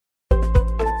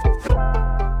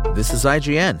This is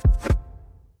IGN.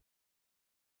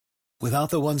 Without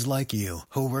the ones like you,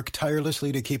 who work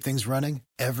tirelessly to keep things running,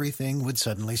 everything would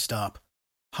suddenly stop.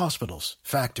 Hospitals,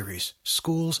 factories,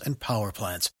 schools, and power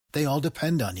plants, they all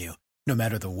depend on you. No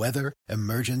matter the weather,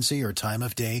 emergency, or time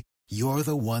of day, you're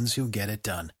the ones who get it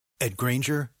done. At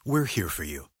Grainger, we're here for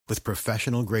you with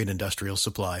professional-grade industrial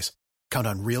supplies. Count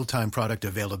on real-time product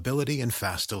availability and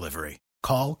fast delivery.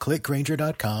 Call, click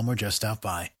Grainger.com, or just stop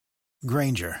by.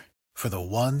 Grainger, for the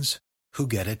ones who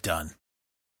get it done.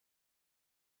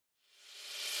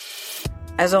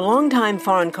 As a longtime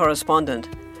foreign correspondent,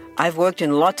 I've worked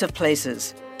in lots of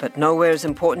places, but nowhere as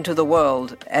important to the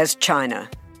world as China.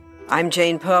 I'm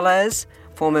Jane Perlez,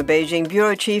 former Beijing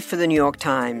bureau chief for the New York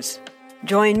Times.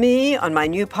 Join me on my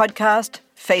new podcast,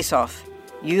 Face Off,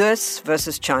 U.S.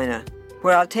 versus China,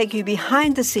 where I'll take you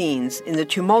behind the scenes in the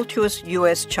tumultuous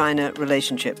U.S.-China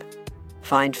relationship.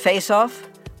 Find Face Off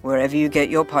wherever you get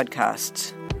your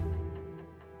podcasts.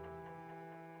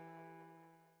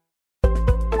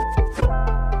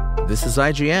 This is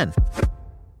IGN.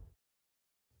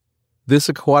 This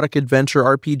aquatic adventure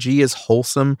RPG is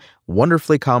wholesome,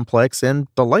 wonderfully complex, and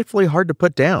delightfully hard to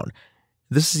put down.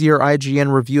 This is your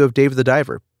IGN review of Dave the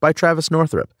Diver by Travis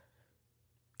Northrop.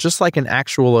 Just like an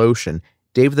actual ocean,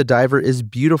 Dave the Diver is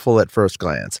beautiful at first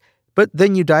glance, but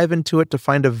then you dive into it to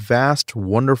find a vast,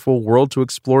 wonderful world to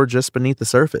explore just beneath the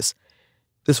surface.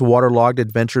 This waterlogged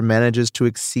adventure manages to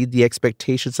exceed the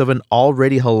expectations of an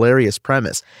already hilarious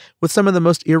premise, with some of the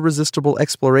most irresistible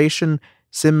exploration,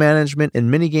 sim management,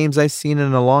 and minigames I've seen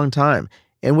in a long time,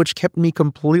 and which kept me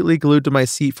completely glued to my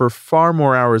seat for far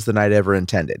more hours than I'd ever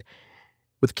intended.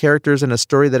 With characters and a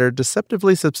story that are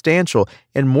deceptively substantial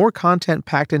and more content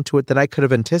packed into it than I could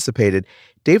have anticipated,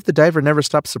 Dave the Diver never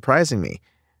stopped surprising me.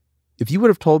 If you would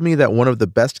have told me that one of the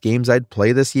best games I'd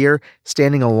play this year,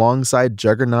 standing alongside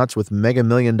juggernauts with mega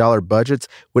million-dollar budgets,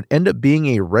 would end up being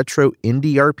a retro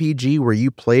indie RPG where you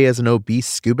play as an obese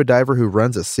scuba diver who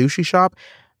runs a sushi shop,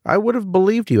 I would have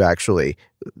believed you, actually.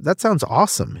 That sounds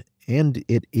awesome, and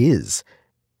it is.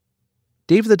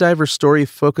 Dave the Diver's story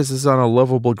focuses on a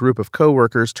lovable group of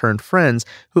coworkers turned friends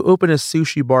who open a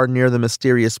sushi bar near the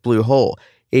mysterious Blue Hole,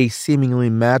 a seemingly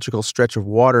magical stretch of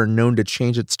water known to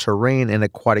change its terrain and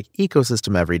aquatic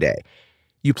ecosystem every day.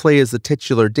 You play as the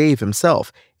titular Dave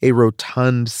himself, a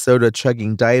rotund,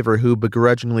 soda-chugging diver who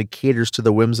begrudgingly caters to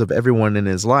the whims of everyone in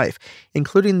his life,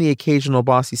 including the occasional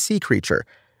bossy sea creature.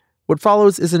 What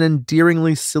follows is an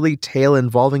endearingly silly tale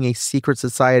involving a secret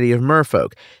society of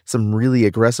merfolk, some really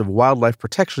aggressive wildlife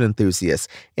protection enthusiasts,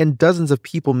 and dozens of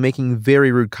people making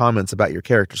very rude comments about your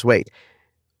character's weight.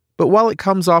 But while it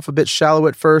comes off a bit shallow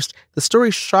at first, the story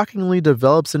shockingly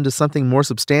develops into something more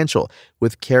substantial,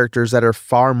 with characters that are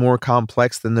far more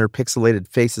complex than their pixelated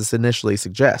faces initially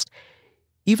suggest.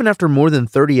 Even after more than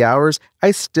 30 hours,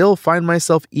 I still find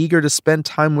myself eager to spend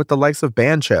time with the likes of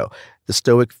Bancho, the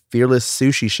stoic, fearless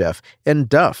sushi chef, and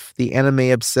Duff, the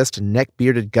anime-obsessed,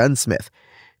 neck-bearded gunsmith.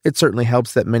 It certainly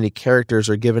helps that many characters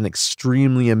are given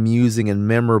extremely amusing and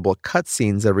memorable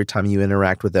cutscenes every time you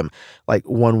interact with them, like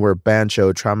one where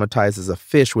Bancho traumatizes a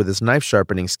fish with his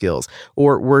knife-sharpening skills,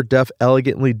 or where Duff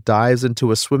elegantly dives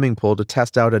into a swimming pool to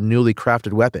test out a newly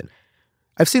crafted weapon.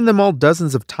 I've seen them all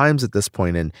dozens of times at this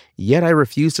point, and yet I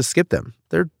refuse to skip them.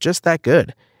 They're just that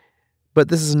good. But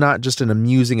this is not just an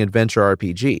amusing adventure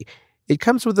RPG. It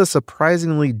comes with a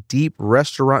surprisingly deep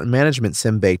restaurant management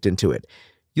sim baked into it.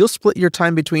 You'll split your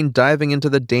time between diving into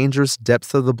the dangerous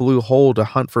depths of the Blue Hole to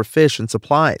hunt for fish and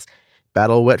supplies,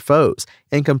 battle wet foes,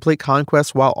 and complete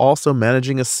conquests while also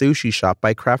managing a sushi shop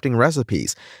by crafting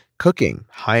recipes, cooking,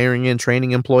 hiring and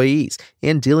training employees,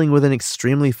 and dealing with an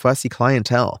extremely fussy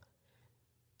clientele.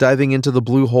 Diving into the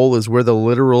Blue Hole is where the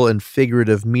literal and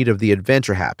figurative meat of the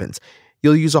adventure happens.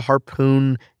 You'll use a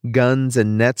harpoon, guns,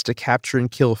 and nets to capture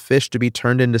and kill fish to be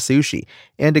turned into sushi,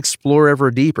 and explore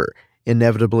ever deeper,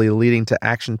 inevitably leading to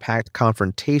action-packed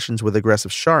confrontations with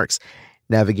aggressive sharks,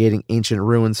 navigating ancient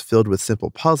ruins filled with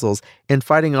simple puzzles, and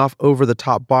fighting off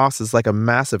over-the-top bosses like a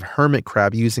massive hermit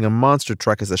crab using a monster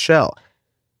truck as a shell.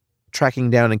 Tracking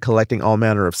down and collecting all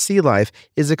manner of sea life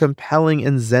is a compelling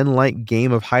and zen-like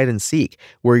game of hide-and-seek,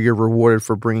 where you're rewarded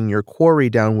for bringing your quarry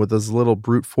down with as little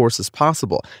brute force as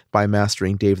possible by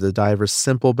mastering Dave the Diver's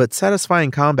simple but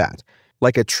satisfying combat.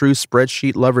 Like a true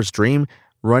spreadsheet lover's dream,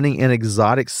 running an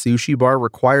exotic sushi bar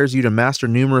requires you to master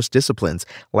numerous disciplines,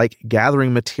 like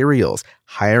gathering materials,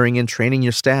 hiring and training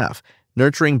your staff,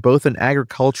 nurturing both an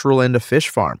agricultural and a fish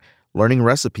farm, learning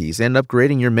recipes, and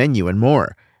upgrading your menu, and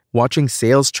more. Watching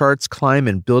sales charts climb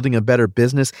and building a better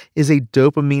business is a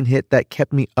dopamine hit that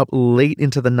kept me up late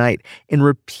into the night and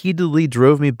repeatedly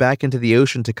drove me back into the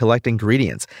ocean to collect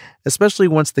ingredients, especially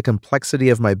once the complexity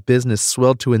of my business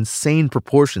swelled to insane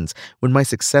proportions when my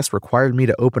success required me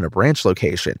to open a branch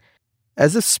location.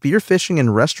 As if spearfishing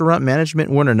and restaurant management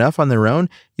weren't enough on their own,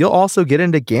 you'll also get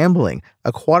into gambling,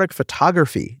 aquatic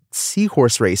photography,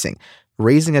 seahorse racing,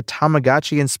 raising a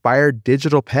Tamagotchi-inspired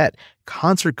digital pet,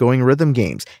 concert-going rhythm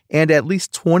games, and at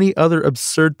least 20 other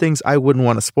absurd things I wouldn't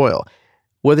want to spoil.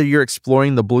 Whether you're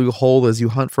exploring the blue hole as you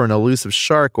hunt for an elusive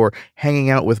shark or hanging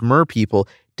out with mer people,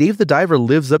 Dave the Diver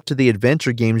lives up to the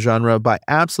adventure game genre by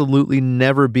absolutely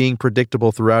never being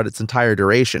predictable throughout its entire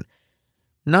duration.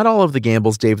 Not all of the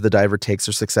gambles Dave the Diver takes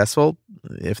are successful.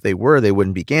 If they were, they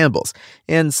wouldn't be gambles.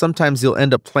 And sometimes you'll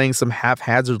end up playing some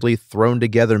haphazardly thrown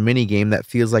together minigame that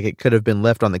feels like it could have been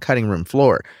left on the cutting room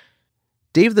floor.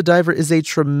 Dave the Diver is a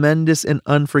tremendous and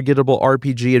unforgettable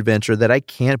RPG adventure that I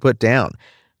can't put down.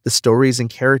 The stories and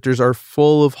characters are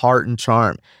full of heart and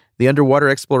charm. The underwater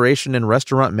exploration and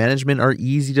restaurant management are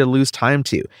easy to lose time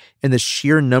to, and the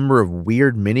sheer number of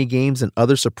weird minigames and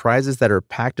other surprises that are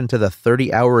packed into the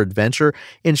 30-hour adventure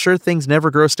ensure things never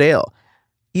grow stale.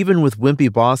 Even with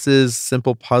wimpy bosses,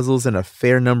 simple puzzles, and a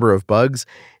fair number of bugs,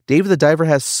 Dave the Diver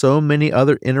has so many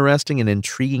other interesting and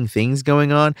intriguing things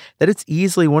going on that it's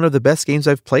easily one of the best games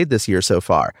I've played this year so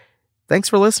far. Thanks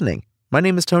for listening. My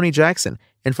name is Tony Jackson,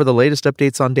 and for the latest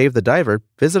updates on Dave the Diver,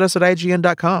 visit us at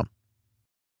IGN.com.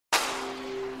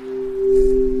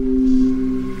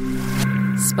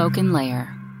 Spoken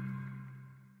Layer.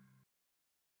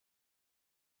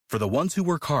 For the ones who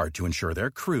work hard to ensure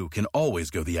their crew can always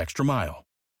go the extra mile,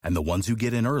 and the ones who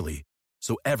get in early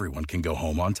so everyone can go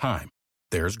home on time,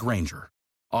 there's Grainger,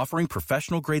 offering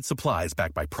professional-grade supplies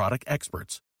backed by product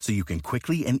experts so you can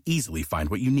quickly and easily find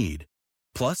what you need.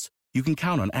 Plus, you can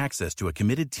count on access to a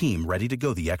committed team ready to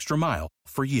go the extra mile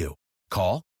for you.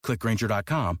 Call, click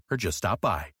Grainger.com, or just stop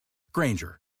by.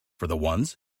 Grainger, for the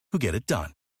ones who get it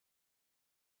done.